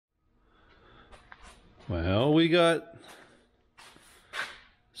Well, we got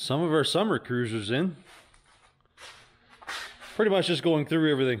some of our summer cruisers in. Pretty much just going through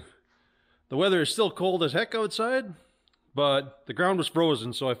everything. The weather is still cold as heck outside, but the ground was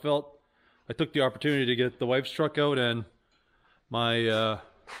frozen, so I felt I took the opportunity to get the wife's truck out and my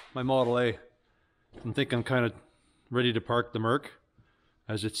my Model A. I think I'm kind of ready to park the Merc,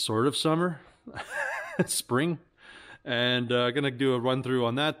 as it's sort of summer, spring, and gonna do a run through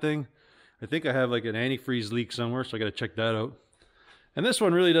on that thing. I think I have like an antifreeze leak somewhere, so I gotta check that out. And this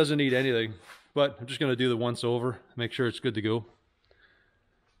one really doesn't need anything, but I'm just gonna do the once over, make sure it's good to go.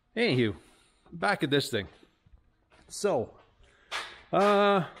 Anywho, back at this thing. So,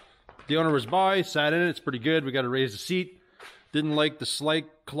 the owner was by, sat in it, it's pretty good. We got to raise the seat. Didn't like the slight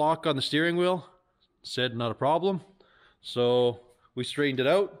clock on the steering wheel. Said not a problem. So we straightened it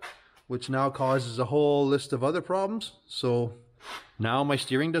out, which now causes a whole list of other problems. So now my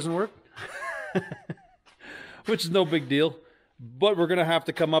steering doesn't work. Which is no big deal, but we're gonna have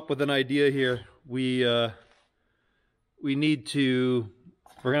to come up with an idea here. We're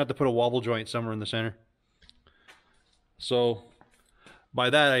gonna have to put a wobble joint somewhere in the center. So by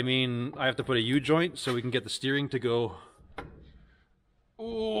that I mean I have to put a U-joint so we can get the steering to go.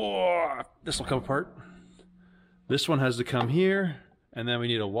 Oh, this will come apart. This one has to come here, and then we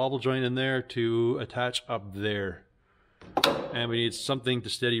need a wobble joint in there to attach up there. And we need something to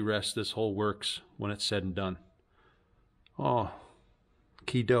steady rest this whole works when it's said and done. Oh,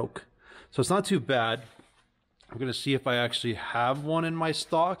 key doke. So it's not too bad. I'm gonna see if I actually have one in my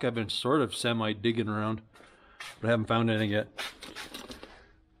stock. I've been sort of semi-digging around, but I haven't found any yet.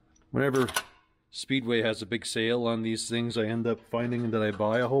 Whenever Speedway has a big sale on these things, I end up finding that I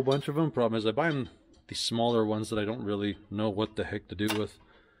buy a whole bunch of them. Problem is I buy them the smaller ones that I don't really know what the heck to do with.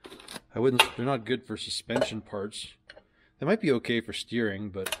 They're not good for suspension parts. They might be okay for steering,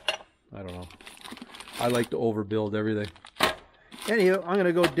 but I don't know. I like to overbuild everything. Anyhow, I'm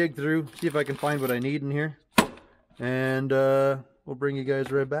gonna go dig through, see if I can find what I need in here, and we'll bring you guys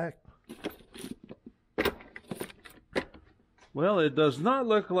right back. Well, it does not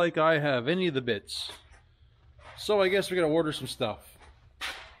look like I have any of the bits, so I guess we gotta order some stuff.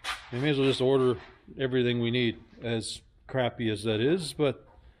 We may as well just order everything we need, as crappy as that is, but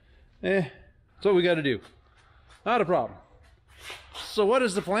that's what we gotta do. Not a problem. So what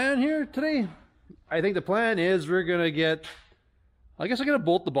is the plan here today? I think the plan is we're gonna get, I guess I'm gonna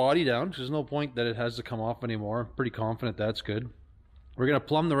bolt the body down because there's no point that it has to come off anymore. I'm pretty confident that's good. We're gonna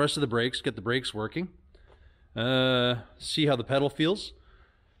plumb the rest of the brakes, get the brakes working, see how the pedal feels,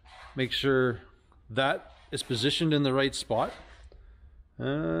 make sure that is positioned in the right spot.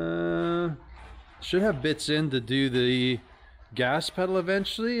 Should have bits in to do the gas pedal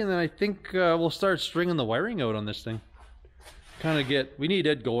eventually, and then I think we'll start stringing the wiring out on this thing. We need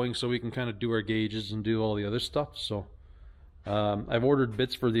it going so we can kind of do our gauges and do all the other stuff. So I've ordered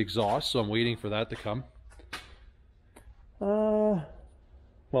bits for the exhaust, so I'm waiting for that to come. Well,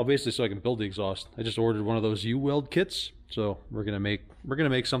 basically so I can build the exhaust. I just ordered one of those U-weld kits, so we're gonna make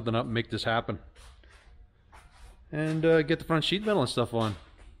something up and make this happen, and get the front sheet metal and stuff on.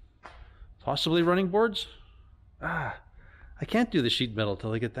 Possibly running boards. I can't do the sheet metal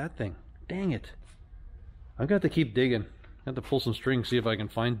till I get that thing. Dang it! I'm gonna have to keep digging. I have to pull some strings, see if I can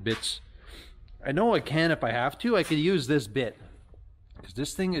find bits. I know I can if I have to. I could use this bit because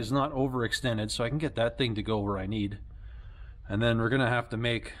this thing is not overextended, so I can get that thing to go where I need. And then we're gonna have to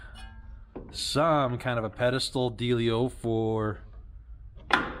make some kind of a pedestal dealio for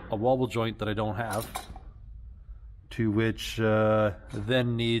a wobble joint that I don't have, to which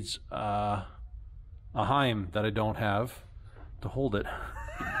then needs a Heim that I don't have to hold it.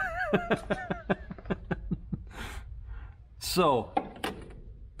 So,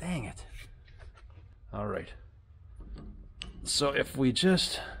 dang it. All right. So if we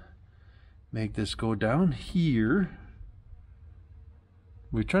just make this go down here,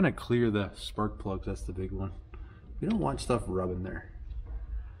 we're trying to clear the spark plugs. That's the big one. We don't want stuff rubbing there.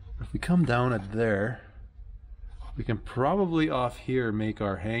 If we come down at there, we can probably off here make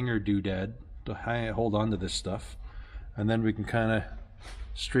our hanger doodad to hold on to this stuff, and then we can kind of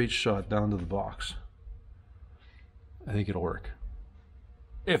straight shot down to the box. I think it'll work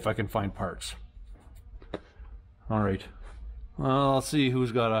if I can find parts. All right, well, I'll see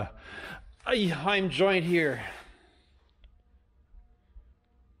who's got a Heim joint here.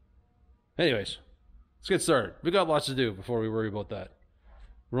 Anyways, let's get started. We got lots to do before we worry about that.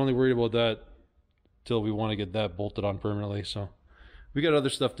 We're only worried about that till we want to get that bolted on permanently, so we got other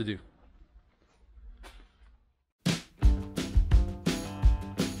stuff to do.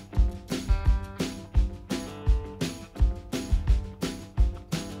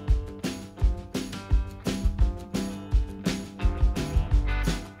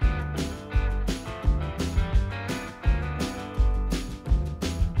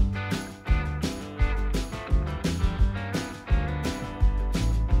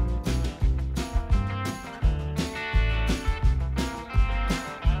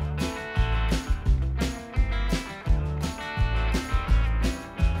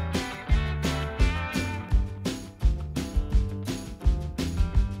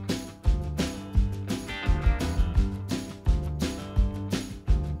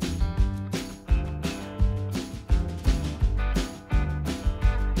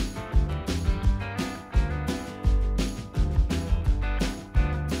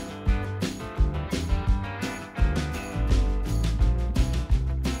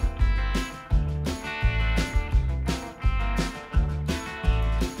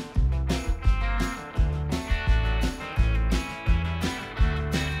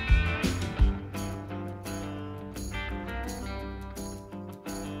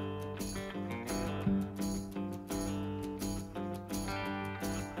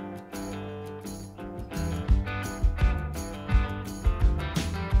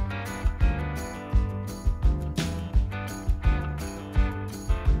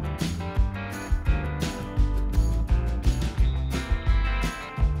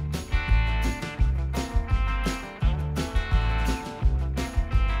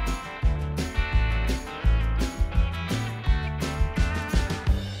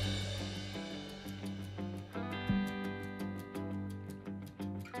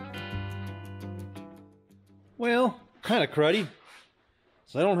 well, kind of cruddy.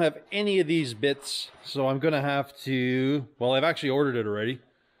 So I don't have any of these bits, so I'm gonna have to, well, I've actually ordered it already,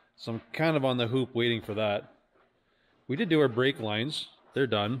 so I'm kind of on the hoop waiting for that. We did do our brake lines. They're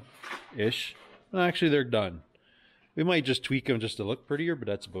done-ish. Actually, they're done. We might just tweak them just to look prettier, but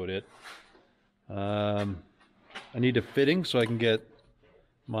that's about it. I need a fitting so I can get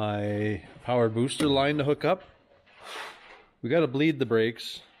my power booster line to hook up. We got to bleed the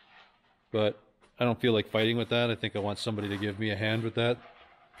brakes, but I don't feel like fighting with that. I think I want somebody to give me a hand with that.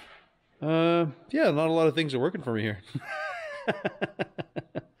 Yeah, not a lot of things are working for me here.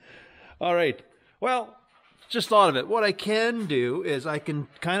 All right. Well, just thought of it. What I can do is I can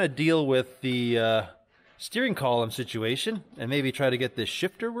kind of deal with the steering column situation and maybe try to get this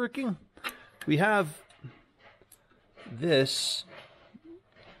shifter working. We have this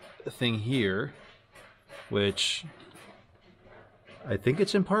thing here, which I think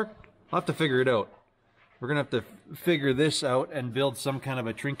it's in park. I'll have to figure it out. We're gonna have to figure this out and build some kind of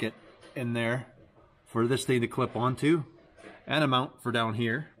a trinket in there for this thing to clip onto, and a mount for down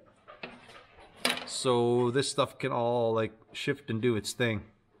here, so this stuff can all like shift and do its thing.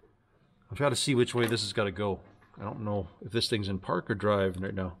 I'm trying to see which way this has got to go. I don't know if this thing's in park or drive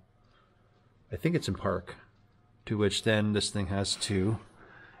right now. I think it's in park, to which then this thing has to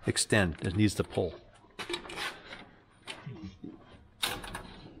extend. It needs to pull.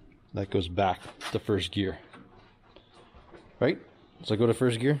 That goes back to first gear. Right? So I go to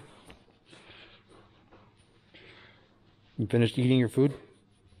first gear. You finished eating your food?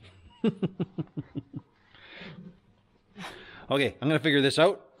 Okay, I'm going to figure this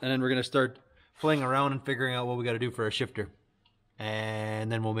out, and then we're going to start playing around and figuring out what we got to do for our shifter.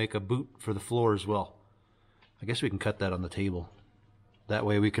 And then we'll make a boot for the floor as well. I guess we can cut that on the table. That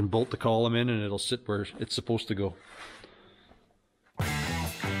way we can bolt the column in and it'll sit where it's supposed to go.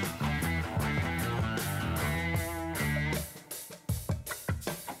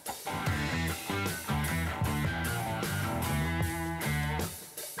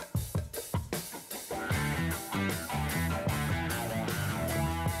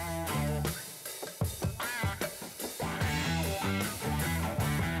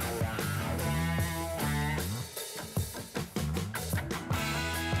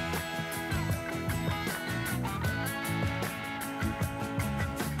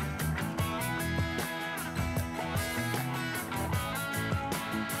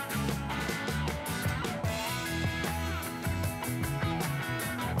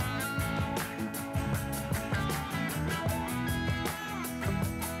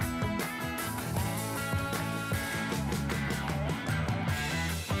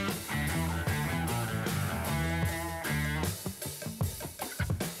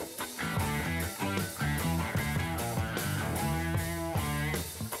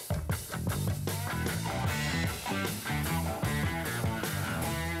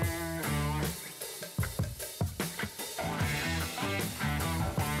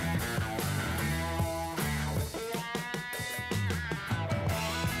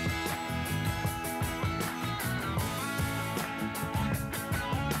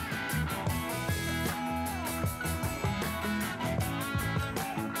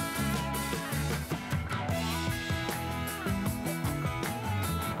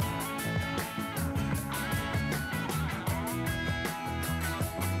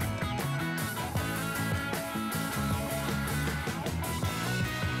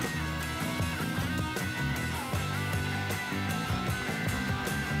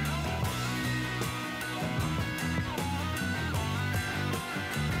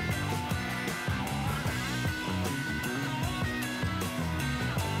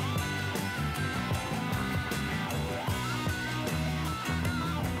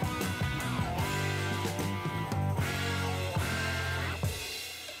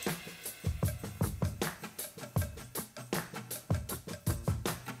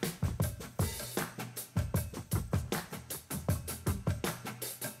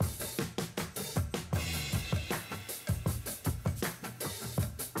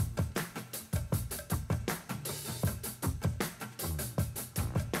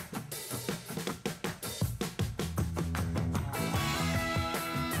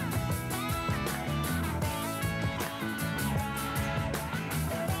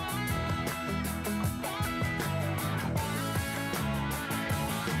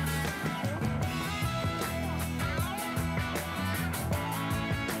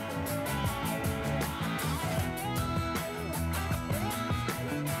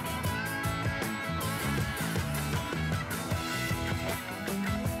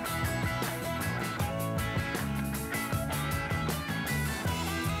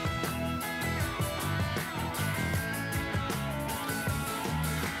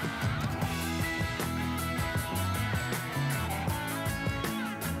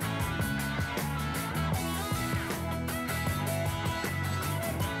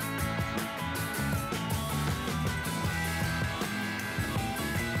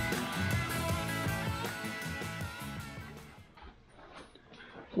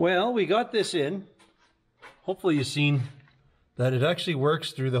 Well, we got this in. Hopefully you've seen that it actually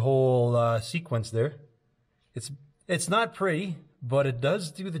works through the whole sequence there. It's not pretty, but it does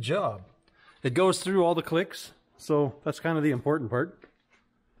do the job. It goes through all the clicks, so that's kind of the important part.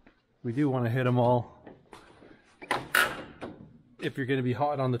 We do want to hit them all if you're going to be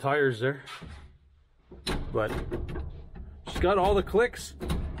hot on the tires there. But she's got all the clicks.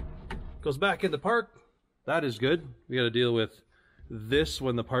 Goes back in the park. That is good. We got to deal with this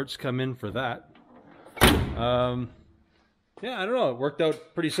when the parts come in for that. Yeah, I don't know. It worked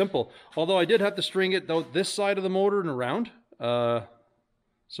out pretty simple. Although I did have to string it out this side of the motor and around.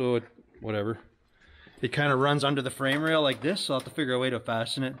 So it, whatever. It kind of runs under the frame rail like this, so I'll have to figure a way to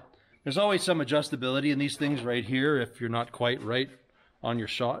fasten it. There's always some adjustability in these things right here if you're not quite right on your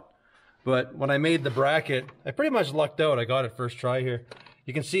shot. But when I made the bracket, I pretty much lucked out. I got it first try here.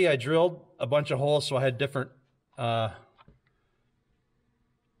 You can see I drilled a bunch of holes, so I had different,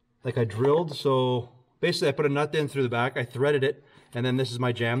 like I drilled, so basically I put a nut in through the back, I threaded it, and then this is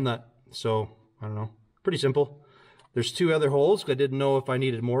my jam nut. So, I don't know, pretty simple. There's two other holes. I didn't know if I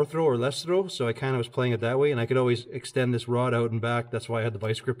needed more throw or less throw, so I kind of was playing it that way, and I could always extend this rod out and back. That's why I had the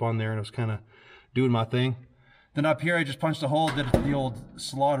vice grip on there, and I was kind of doing my thing. Then up here I just punched a hole, did the old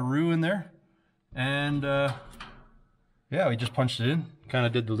slaughteroo in there, and yeah, we just punched it in, kind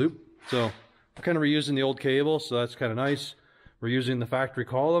of did the loop. So we're kind of reusing the old cable, so that's kind of nice. We're using the factory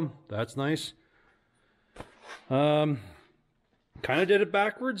column, that's nice. Kind of did it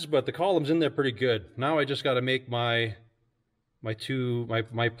backwards, but the column's in there pretty good. Now I just got to make my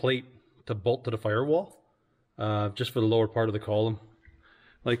plate to bolt to the firewall, just for the lower part of the column.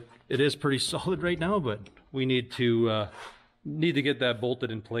 Like, it is pretty solid right now, but we need to get that bolted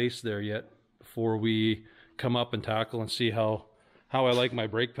in place there yet before we come up and tackle and see how I like my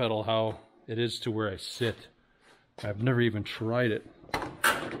brake pedal, how it is to where I sit. I've never even tried it,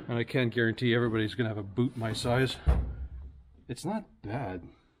 and I can't guarantee everybody's gonna have a boot my size. It's not bad.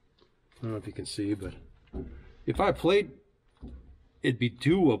 I don't know if you can see, but if I played, it'd be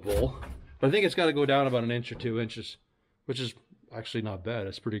doable. But I think it's got to go down about 1 inch or 2 inches, which is actually not bad.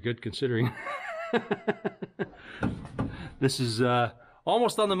 It's pretty good considering. This is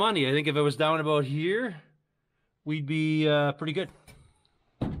almost on the money. I think if it was down about here, we'd be pretty good.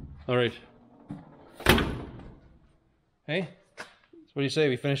 All right. Hey, so what do you say?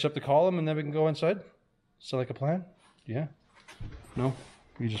 We finish up the column and then we can go inside? Sound like a plan? Yeah? No?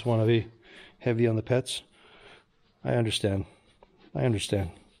 You just want to be heavy on the pets? I understand. I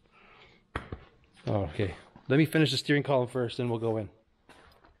understand. Oh, okay. Let me finish the steering column first, then we'll go in.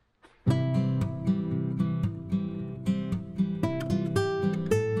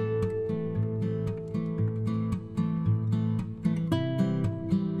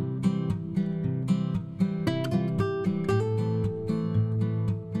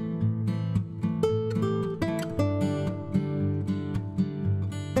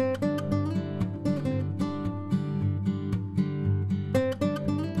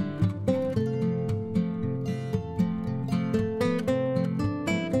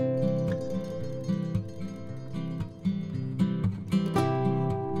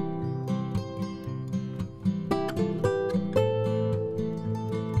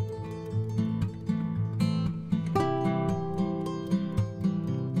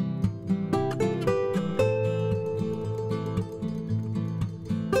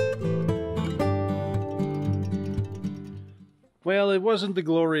 Well, it wasn't the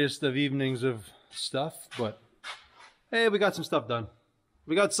glorious of evenings of stuff, but hey, we got some stuff done.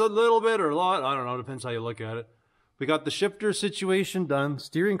 We got a little bit or a lot, I don't know, depends how you look at it. We got the shifter situation done.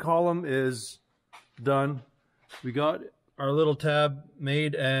 Steering column is done. We got our little tab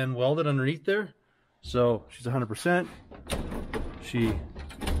made and welded underneath there. So she's 100%. She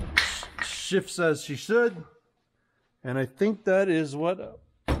shifts as she should. And I think that is what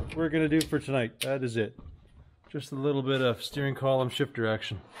we're going to do for tonight. That is it. Just a little bit of steering column shifter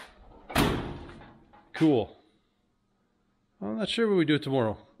action. Cool. I'm not sure what we do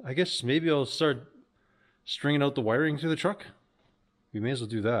tomorrow. I guess maybe I'll start stringing out the wiring through the truck. We may as well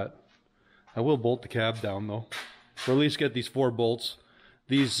do that. I will bolt the cab down though. Or at least get these 4 bolts.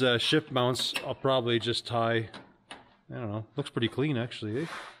 These shift mounts I'll probably just tie. I don't know. Looks pretty clean actually,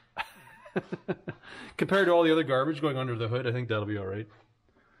 eh? Compared to all the other garbage going under the hood, I think that'll be alright.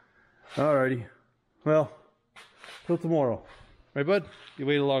 Alrighty. Well, till tomorrow. Right, bud? You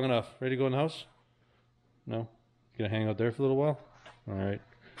waited long enough. Ready to go in the house? No? Gonna hang out there for a little while? Alright.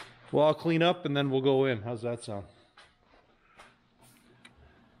 Well, I'll clean up and then we'll go in. How's that sound?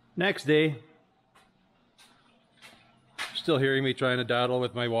 Next day. Still hearing me trying to daddle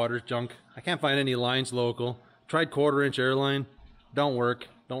with my water junk. I can't find any lines local. Tried 1/4 inch airline. Don't work.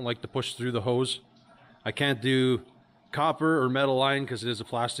 don't like to push through the hose. I can't do copper or metal line because it is a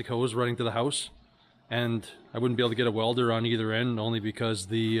plastic hose running to the house. And I wouldn't be able to get a welder on either end, only because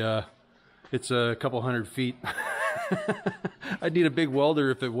it's a couple 100 feet. I'd need a big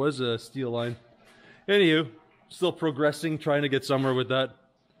welder if it was a steel line. Anywho, still progressing, trying to get somewhere with that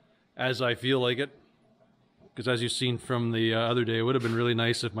as I feel like it. Because as you've seen from the other day, it would have been really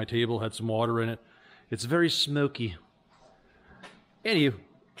nice if my table had some water in it. It's very smoky. Anywho,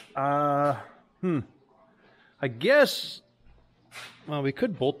 I guess, well, we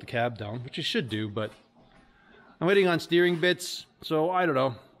could bolt the cab down, which you should do, but I'm waiting on steering bits, so I don't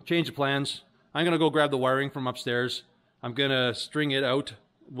know. Change of plans. I'm going to go grab the wiring from upstairs. I'm going to string it out.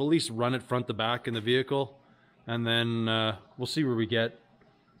 We'll at least run it front to back in the vehicle, and then we'll see where we get.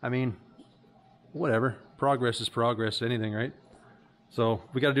 I mean, whatever. Progress is progress, anything, right? So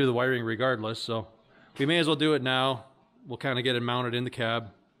we got to do the wiring regardless, so we may as well do it now. We'll kind of get it mounted in the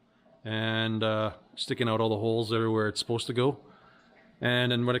cab and sticking out all the holes everywhere it's supposed to go.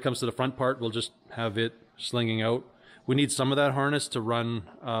 And then when it comes to the front part, we'll just have it slinging out. We need some of that harness to run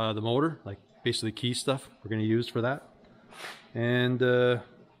the motor, like basically key stuff we're going to use for that. And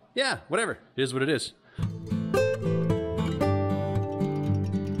yeah, whatever. It is what it is.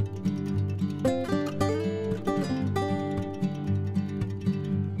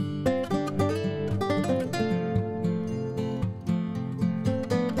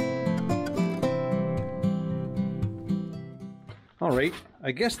 Alright,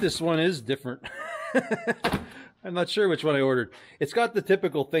 I guess this one is different. I'm not sure which one I ordered. It's got the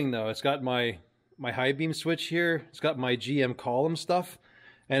typical thing though. It's got my high beam switch here. It's got my GM column stuff.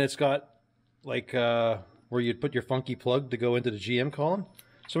 And it's got like where you'd put your funky plug to go into the GM column.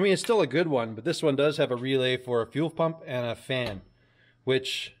 So I mean, it's still a good one, but this one does have a relay for a fuel pump and a fan,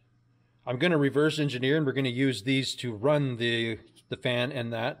 which I'm going to reverse engineer, and we're going to use these to run the fan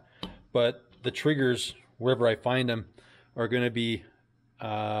and that. But the triggers, wherever I find them, are going to be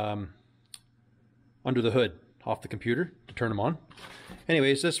under the hood off the computer to turn them on.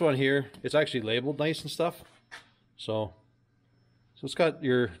 Anyways, this one here, it's actually labeled nice and stuff. So it's got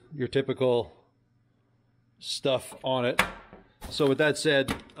your typical stuff on it. So with that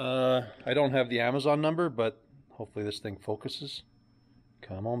said, I don't have the Amazon number, but hopefully this thing focuses.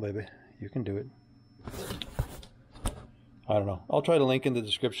 Come on, baby. You can do it. I don't know. I'll try to link in the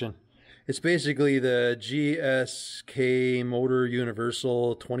description. It's basically the GSK Motor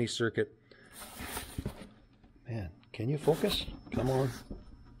Universal 20 circuit. Man, can you focus? Come on.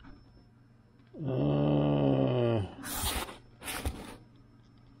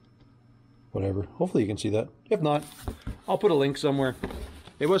 Whatever. Hopefully you can see that. If not, I'll put a link somewhere.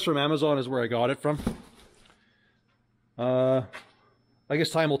 It was from Amazon is where I got it from. I guess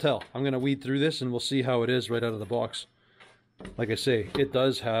time will tell. I'm going to weed through this and we'll see how it is right out of the box. Like I say, it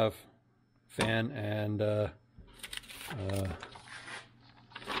does have fan and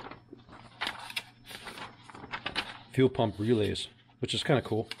fuel pump relays, which is kind of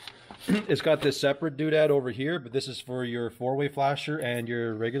cool. It's got this separate doodad over here, but this is for your four-way flasher and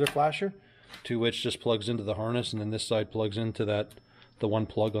your regular flasher, to which just plugs into the harness, and then this side plugs into the one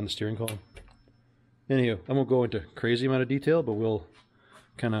plug on the steering column. Anywho, I won't go into crazy amount of detail, but we'll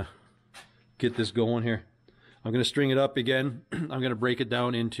kind of get this going here. I'm going to string it up again. I'm going to break it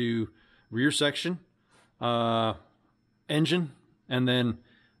down into rear section, engine, and then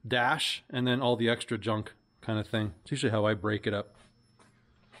dash, and then all the extra junk kind of thing. It's usually how I break it up.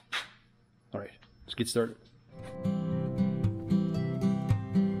 All right, let's get started.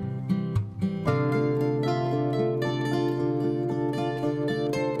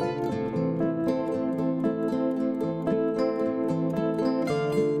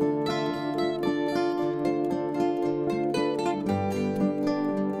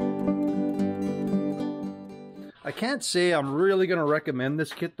 I can't say I'm really going to recommend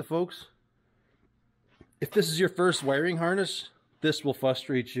this kit to folks. If this is your first wiring harness, this will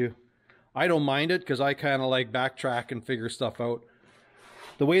frustrate you. I don't mind it because I kind of like backtrack and figure stuff out.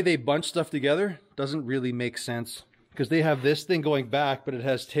 The way they bunch stuff together doesn't really make sense, because they have this thing going back, but it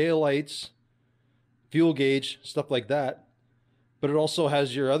has tail lights, fuel gauge, stuff like that. But it also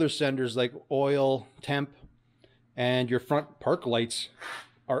has your other senders like oil, temp, and your front park lights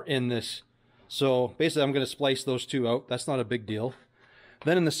are in this. So basically I'm going to splice those two out. That's not a big deal.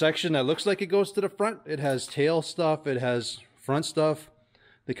 Then in the section that looks like it goes to the front, it has tail stuff, it has front stuff.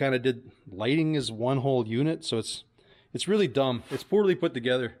 They kind of did lighting as one whole unit, so it's really dumb. It's poorly put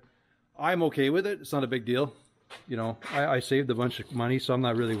together. I'm okay with it. It's not a big deal. You know, I saved a bunch of money, so I'm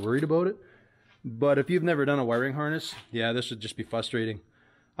not really worried about it. But if you've never done a wiring harness, yeah, this would just be frustrating.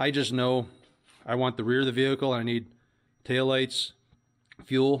 I just know I want the rear of the vehicle. I need tail lights,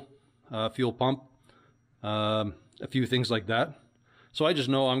 fuel, fuel pump, a few things like that. So I just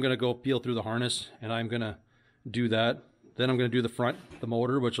know I'm going to go peel through the harness, and I'm going to do that. Then I'm going to do the front, the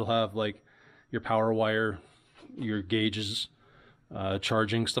motor, which will have like your power wire, your gauges,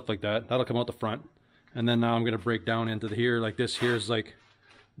 charging, stuff like that. That'll come out the front. And then now I'm going to break down into the here. Like this here is like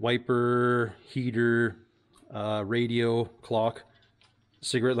wiper, heater, radio, clock,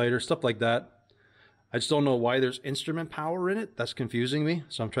 cigarette lighter, stuff like that. I just don't know why there's instrument power in it. That's confusing me.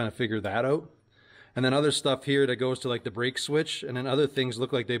 So I'm trying to figure that out. And then other stuff here that goes to like the brake switch. And then other things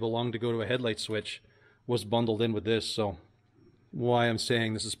look like they belong to go to a headlight switch was bundled in with this. So why I'm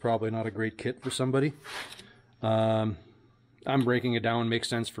saying this is probably not a great kit for somebody. I'm breaking it down, makes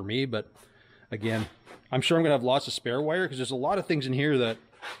sense for me. But again, I'm sure I'm going to have lots of spare wire because there's a lot of things in here that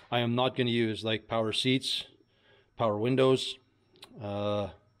I am not going to use, like power seats, power windows,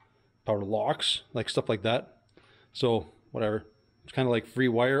 power locks, like stuff like that. So whatever, it's kind of like free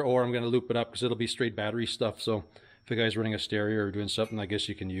wire, or I'm going to loop it up because it'll be straight battery stuff. So if a guy's running a stereo or doing something, I guess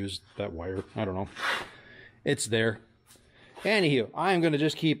you can use that wire. I don't know. It's there. Anywho, I'm going to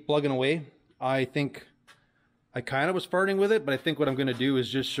just keep plugging away. I think I kind of was farting with it, but I think what I'm going to do is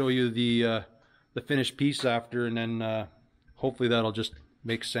just show you the finished piece after, and then hopefully that'll just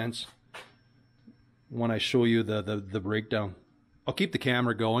make sense when I show you the breakdown. I'll keep the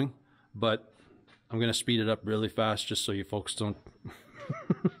camera going, but I'm going to speed it up really fast just so you folks don't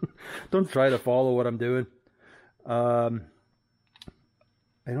don't try to follow what I'm doing. I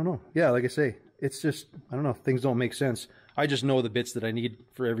don't know. Yeah, like I say, it's just, I don't know, things don't make sense. I just know the bits that I need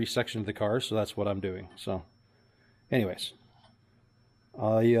for every section of the car, so that's what I'm doing. So anyways,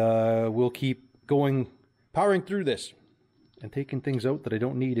 I will keep going, powering through this and taking things out that I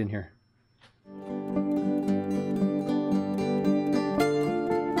don't need in here.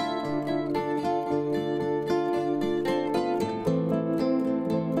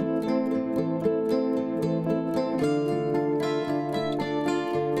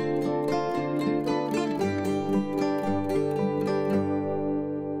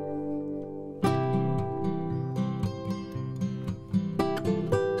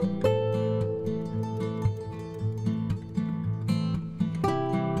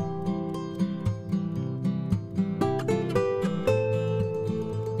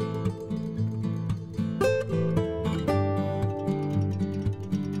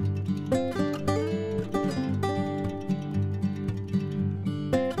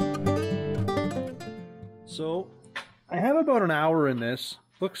 So I have about an hour in this.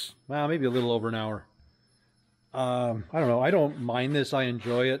 Looks, well, maybe a little over an hour. I don't know. I don't mind this. I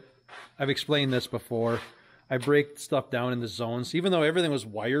enjoy it. I've explained this before. I break stuff down into zones. Even though everything was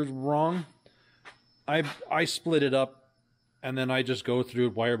wired wrong, I split it up, and then I just go through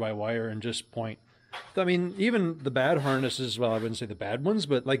it wire by wire and just point. I mean, even the bad harnesses, well, I wouldn't say the bad ones,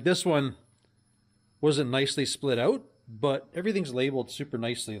 but like this one wasn't nicely split out, but everything's labeled super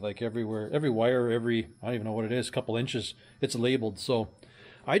nicely, like everywhere, every wire, every, I don't even know what it is, a couple inches, it's labeled. So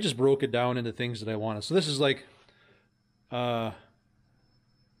I just broke it down into things that I wanted. So this is like,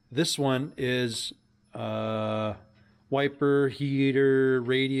 this one is wiper, heater,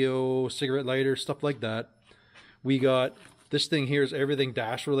 radio, cigarette lighter, stuff like that. We got, this thing here is everything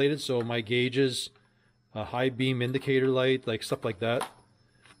dash related, so my gauges, high beam indicator light, like stuff like that.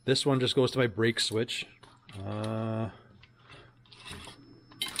 This one just goes to my brake switch.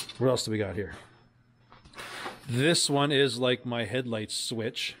 What else do we got here? This one is like my headlight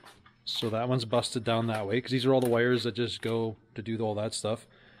switch. So that one's busted down that way, because these are all the wires that just go to do all that stuff.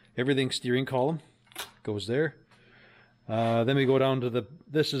 Everything steering column goes there. Then we go down to the,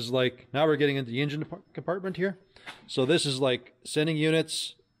 this is like, now we're getting into the engine compartment here. So this is like sending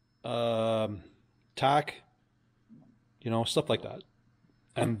units, tack, you know, stuff like that.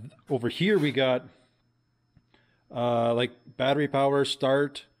 And over here we got like battery power,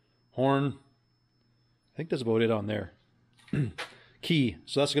 start, horn. I think that's about it on there. Key.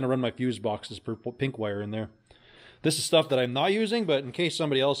 So that's going to run my fuse boxes, purple, pink wire in there. This is stuff that I'm not using, but in case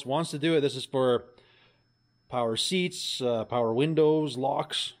somebody else wants to do it, this is for power seats, power windows,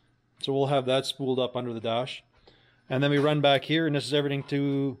 locks. So we'll have that spooled up under the dash. And then we run back here, and this is everything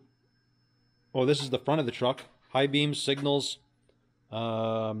to, oh, this is the front of the truck. High beams, signals, you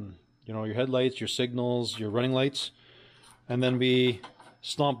know, your headlights, your signals, your running lights. And then we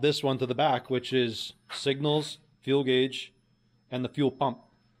stomp this one to the back, which is signals, fuel gauge, and the fuel pump.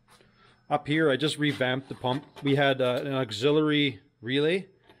 Up here, I just revamped the pump. We had an auxiliary relay.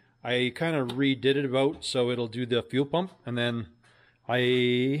 I kind of redid it about so it'll do the fuel pump. And then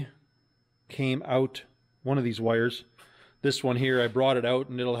I came out one of these wires. This one here, I brought it out,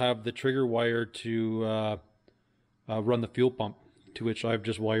 and it'll have the trigger wire to run the fuel pump. to which I've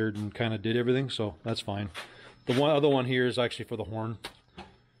just wired and kind of did everything, so that's fine. The other one here is actually for the horn.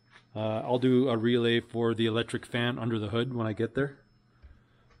 I'll do a relay for the electric fan under the hood when I get there.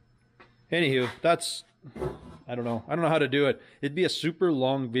 Anywho, that's, I don't know how to do it. It'd be a super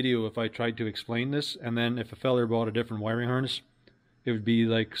long video if I tried to explain this, and then if a fella bought a different wiring harness, it would be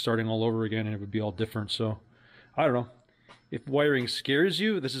like starting all over again, and it would be all different. So I don't know. If wiring scares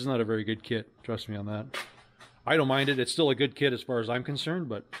you, this is not a very good kit. Trust me on that. I don't mind it. It's still a good kit as far as I'm concerned,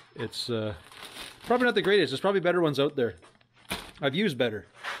 but it's probably not the greatest. There's probably better ones out there. I've used better.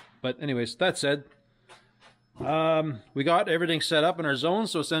 But anyways, that said, we got everything set up in our zone.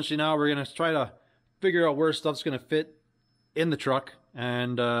 So essentially now we're going to try to figure out where stuff's going to fit in the truck.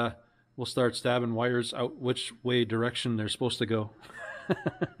 And we'll start stabbing wires out which way direction they're supposed to go.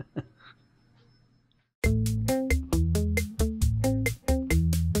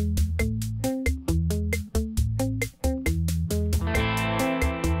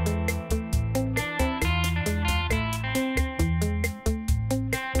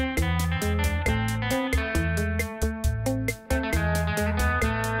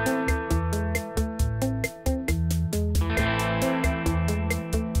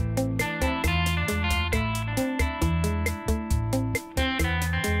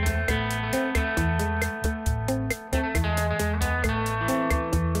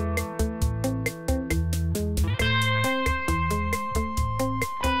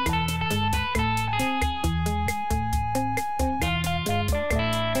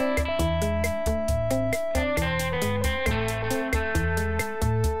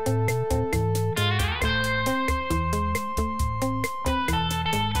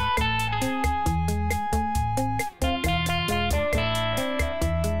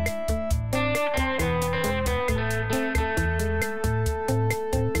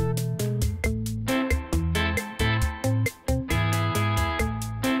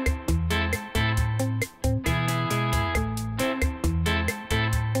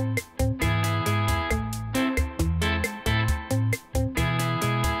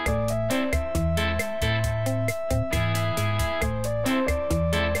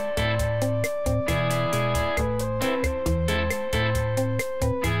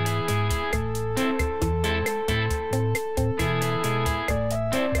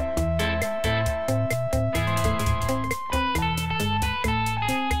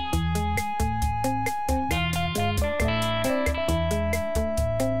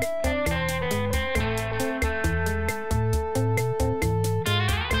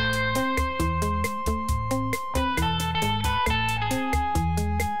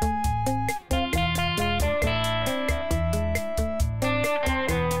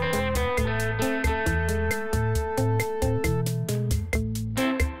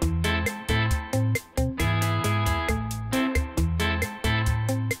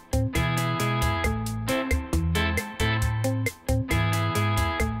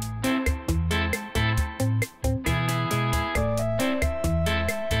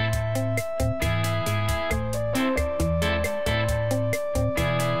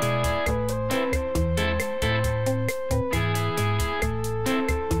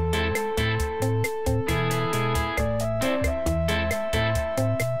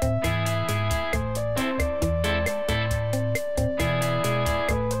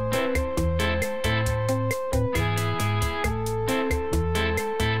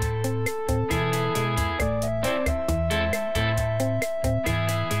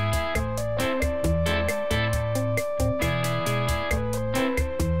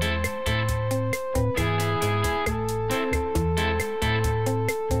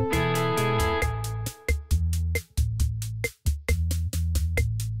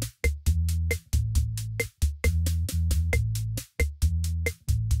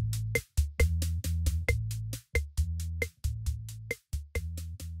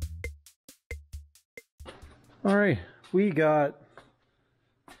 All right, we got,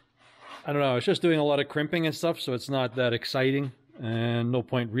 I don't know, it's just doing a lot of crimping and stuff, so it's not that exciting and no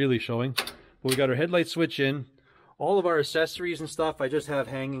point really showing. But we got our headlight switch in. All of our accessories and stuff I just have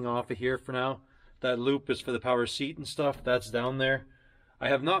hanging off of here for now. That loop is for the power seat and stuff, that's down there. I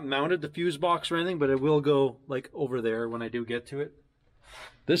have not mounted the fuse box or anything, but it will go like over there when I do get to it.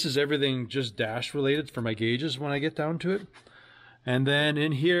 This is everything just dash related for my gauges when I get down to it. And then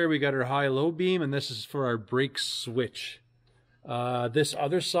in here we got our high-low beam, and this is for our brake switch. This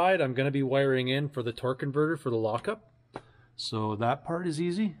other side I'm going to be wiring in for the torque converter for the lockup. So that part is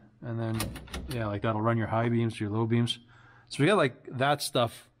easy. And then, yeah, like that'll run your high beams to your low beams. So we got like that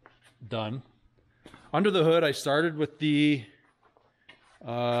stuff done. Under the hood I started with the,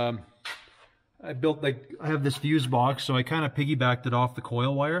 I I built, like, I have this fuse box, so I kind of piggybacked it off the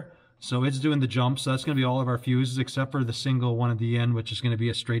coil wire. So it's doing the jumps. So that's going to be all of our fuses except for the single one at the end, which is going to be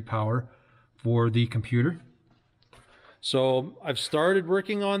a straight power for the computer. So I've started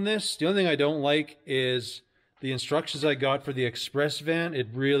working on this. The only thing I don't like is the instructions I got for the express van. It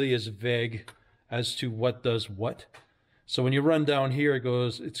really is vague as to what does what. So when you run down here, it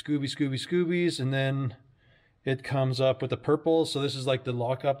goes, it's Scooby, Scooby, Scoobies, and then it comes up with the purple. So this is like the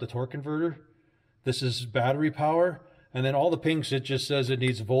lockup, the torque converter. This is battery power. And then all the pinks, it just says it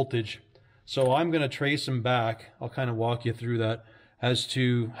needs voltage. So I'm going to trace them back. I'll kind of walk you through that as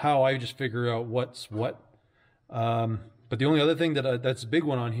to how I just figure out what's what. But the only other thing that's a big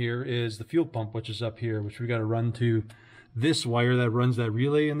one on here is the fuel pump, which is up here, which we got to run to this wire that runs that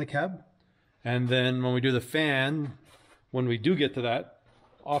relay in the cab. And then when we do the fan, when we do get to that,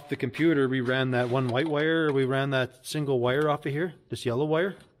 off the computer, we ran that one white wire, we ran that single wire off of here, this yellow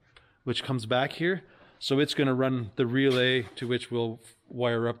wire, which comes back here. So it's going to run the relay to which we'll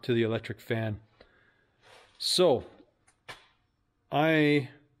wire up to the electric fan. So I'm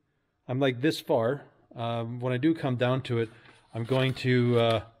like this far. When I do come down to it, I'm going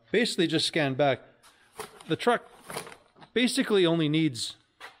to basically just scan back. The truck basically only needs,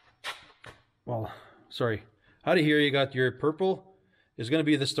 well, sorry. Out of here you got your purple is going to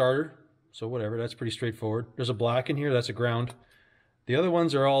be the starter. So whatever, that's pretty straightforward. There's a black in here, that's a ground. The other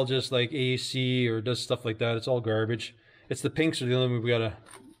ones are all just like AC or does stuff like that. It's all garbage. It's the pinks are the only one we got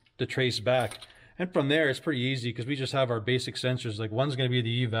to trace back. And from there, it's pretty easy because we just have our basic sensors. Like one's going to be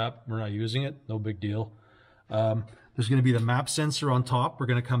the evap. We're not using it. No big deal. There's going to be the map sensor on top. We're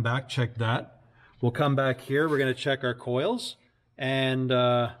going to come back, check that. We'll come back here. We're going to check our coils and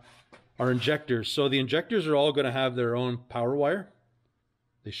our injectors. So the injectors are all going to have their own power wire.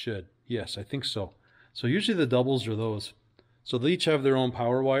 They should. Yes, I think so. So usually the doubles are those. So they each have their own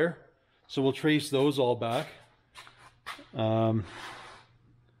power wire. So we'll trace those all back.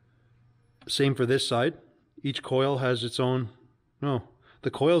 Same for this side. Each coil has its own, no,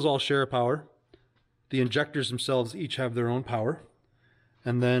 the coils all share power. The injectors themselves each have their own power.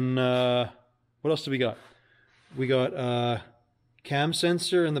 And then, what else do we got? We got a cam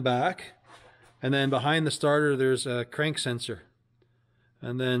sensor in the back. And then behind the starter, there's a crank sensor.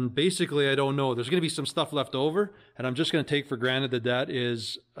 And then basically, I don't know. There's going to be some stuff left over, and I'm just going to take for granted that that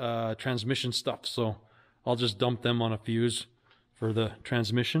is transmission stuff. So I'll just dump them on a fuse for the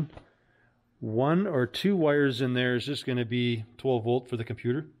transmission. 1 or 2 wires in there is just going to be 12 volt for the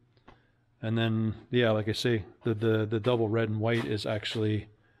computer. And then, yeah, like I say, the double red and white is actually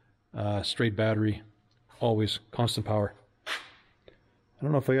straight battery, always constant power. I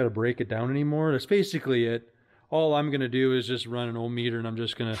don't know if I got to break it down anymore. That's basically it. All I'm going to do is just run an ohm meter, and I'm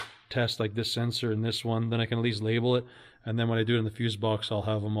just going to test like this sensor and this one. Then I can at least label it. And then when I do it in the fuse box, I'll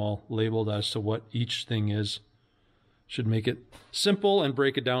have them all labeled as to what each thing is. Should make it simple and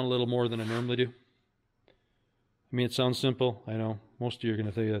break it down a little more than I normally do. I mean, it sounds simple. I know most of you are going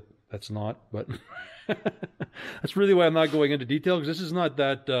to think that that's not, but that's really why I'm not going into detail, because this is not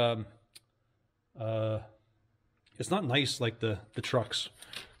that, it's not nice like the trucks,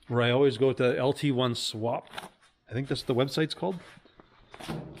 where I always go to LT1 swap. I think that's the website's called.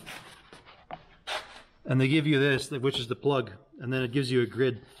 And they give you this, which is the plug, and then it gives you a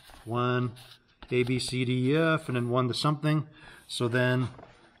grid. 1, A, B, C, D, E, F, and then 1 to something. So then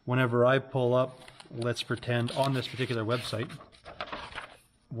whenever I pull up, let's pretend on this particular website,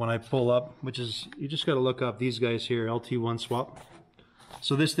 when I pull up, which is, you just got to look up these guys here, LT1 swap.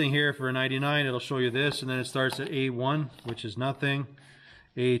 So this thing here for a 99, it'll show you this, and then it starts at A1, which is nothing.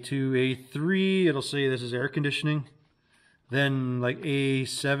 A2, A3, it'll say this is air conditioning. Then like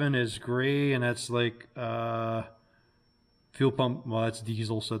A7 is gray, and that's like fuel pump. Well, that's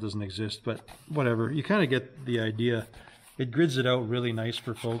diesel, so it doesn't exist, but whatever. You kind of get the idea. It grids it out really nice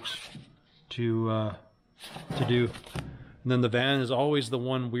for folks to do. And then the van is always the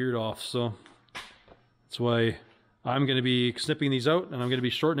one weird off, so that's why I'm going to be snipping these out, and I'm going to be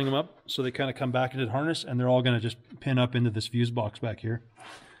shortening them up so they kind of come back into the harness, and they're all going to just pin up into this fuse box back here.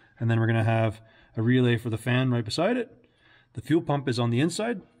 And then we're going to have a relay for the fan right beside it. The fuel pump is on the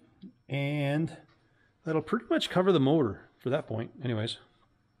inside, and that'll pretty much cover the motor for that point. Anyways,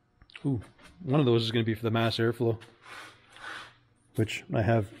 ooh, one of those is going to be for the mass airflow, which I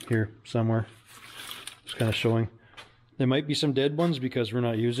have here somewhere. Just kind of showing. There might be some dead ones because we're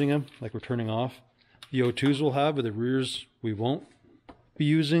not using them, like we're turning off. The O2s we'll have, but the rears we won't be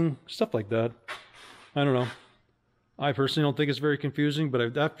using, stuff like that. I don't know. I personally don't think it's very confusing,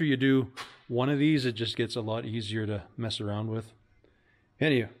 but after you do one of these, it just gets a lot easier to mess around with.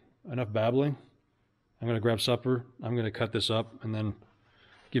 Anyway, enough babbling. I'm going to grab supper. I'm going to cut this up, and then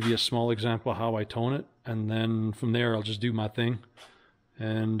give you a small example of how I tone it, and then from there I'll just do my thing,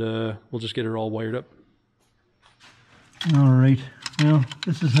 and we'll just get it all wired up. All right, well,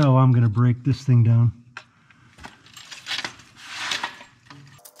 this is how I'm going to break this thing down.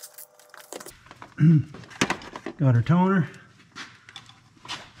 Got our toner.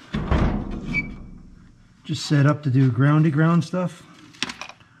 Just set up to do groundy ground stuff.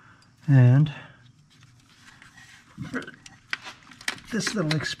 And for this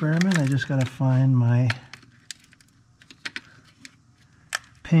little experiment, I just got to find my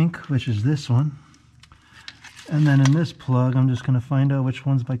pink, which is this one. And then in this plug, I'm just going to find out which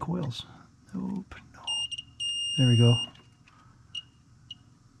one's my coils. Nope, no. There we go.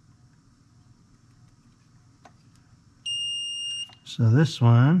 So this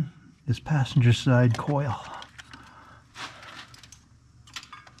one is passenger side coil.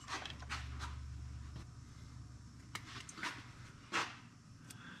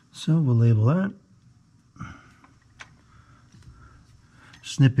 So we'll label that.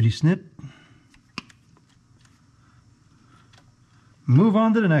 Snippety snip. Move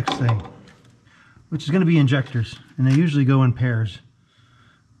on to the next thing, which is going to be injectors, and they usually go in pairs.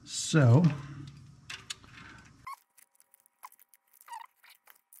 So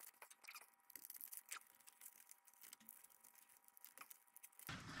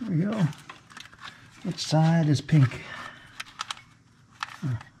there we go. Which side is pink?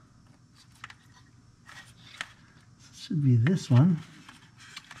 Should be this one.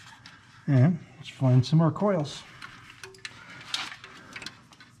 And let's find some more coils.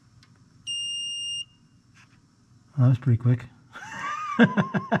 Oh, that was pretty quick.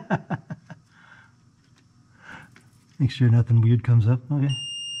 Make sure nothing weird comes up. Okay.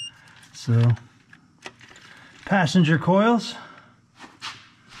 So, passenger coils.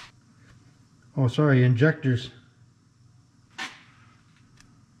 Oh, sorry, injectors.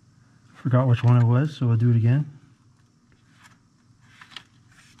 Forgot which one it was, so we'll do it again.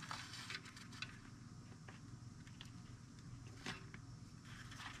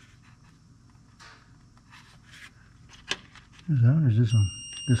 Is that one or is this one?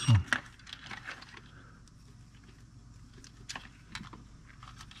 This one.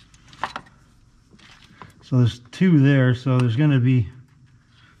 So there's two there, so there's going to be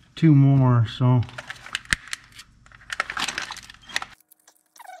two more, so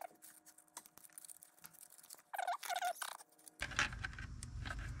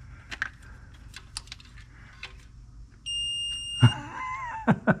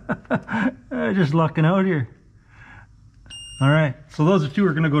just lucking out here. All right, so those two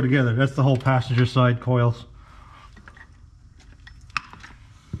are going to go together. That's the whole passenger side coils.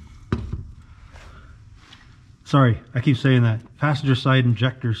 Sorry, I keep saying that. Passenger side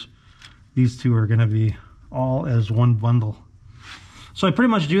injectors. These two are going to be all as one bundle. So I pretty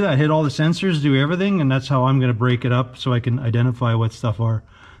much do that. Hit all the sensors, do everything, and that's how I'm going to break it up so I can identify what stuff are.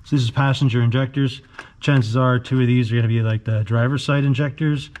 So this is passenger injectors. Chances are two of these are going to be like the driver's side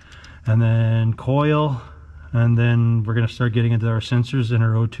injectors, and then coil. And then we're going to start getting into our sensors and our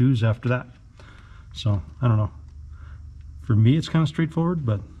O2s after that. So, I don't know. For me, it's kind of straightforward,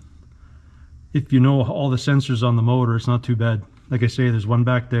 but if you know all the sensors on the motor, it's not too bad. Like I say, there's one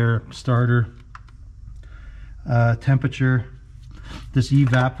back there, starter, temperature, this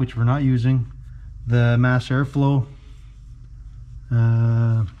evap, which we're not using, the mass airflow.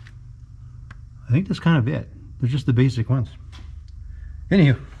 I think that's kind of it. They're just the basic ones.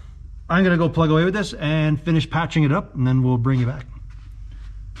 Anywho. I'm going to go plug away with this and finish patching it up, and then we'll bring you back.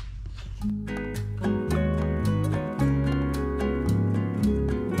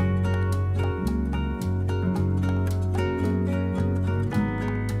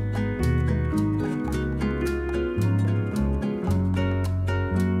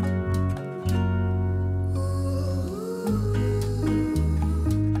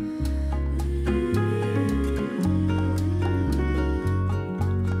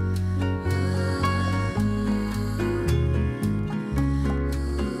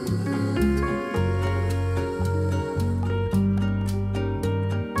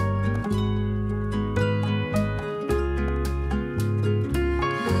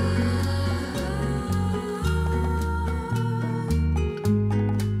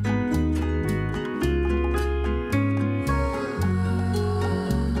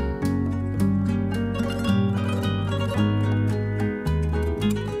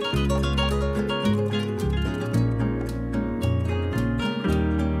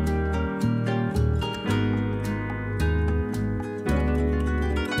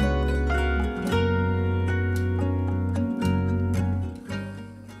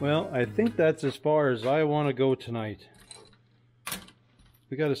 Well, I think that's as far as I want to go tonight.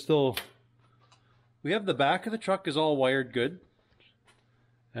 we got to still... We have the back of the truck is all wired good.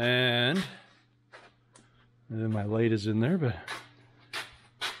 And then my light is in there, but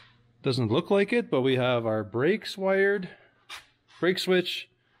doesn't look like it. But we have our brakes wired, brake switch,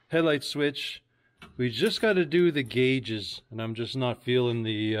 headlight switch. We just got to do the gauges, and I'm just not feeling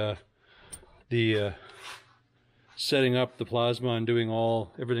the setting up the plasma and doing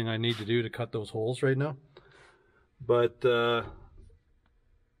everything I need to do to cut those holes right now. But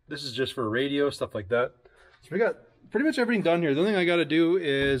this is just for radio, stuff like that. So we got pretty much everything done here. The only thing I got to do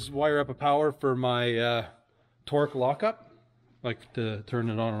is wire up a power for my torque lockup, like to turn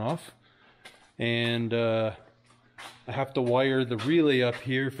it on and off. And I have to wire the relay up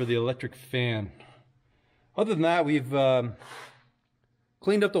here for the electric fan. Other than that, we've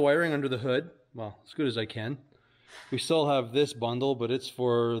cleaned up the wiring under the hood. Well, as good as I can. We still have this bundle, but it's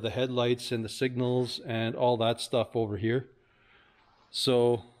for the headlights and the signals and all that stuff over here.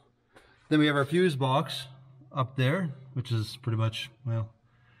 So then we have our fuse box up there, which is pretty much, well,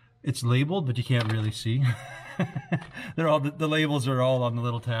 it's labeled, but you can't really see. They're all the labels are all on the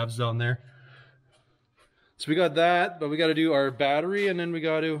little tabs down there. So we got that, but we got to do our battery, and then we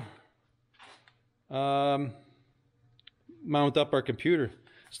got to mount up our computer.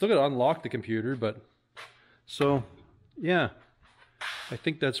 Still got to unlock the computer, but so yeah, I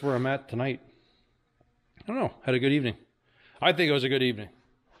think that's where I'm at tonight. I don't know, had a good evening. I think it was a good evening.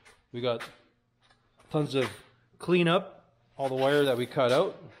 We got tons of clean up, all the wire that we cut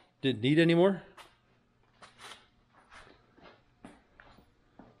out, didn't need anymore.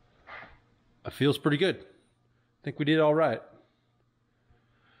 It feels pretty good. I think we did all right.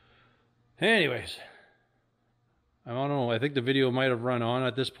 Anyways, I don't know, I think the video might have run on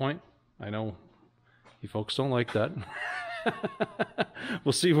at this point. I know you folks don't like that.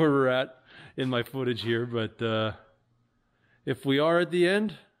 We'll see where we're at in my footage here, but if we are at the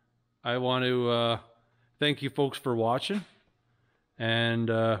end, I want to thank you folks for watching, and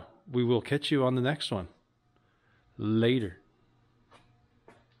we will catch you on the next one. Later.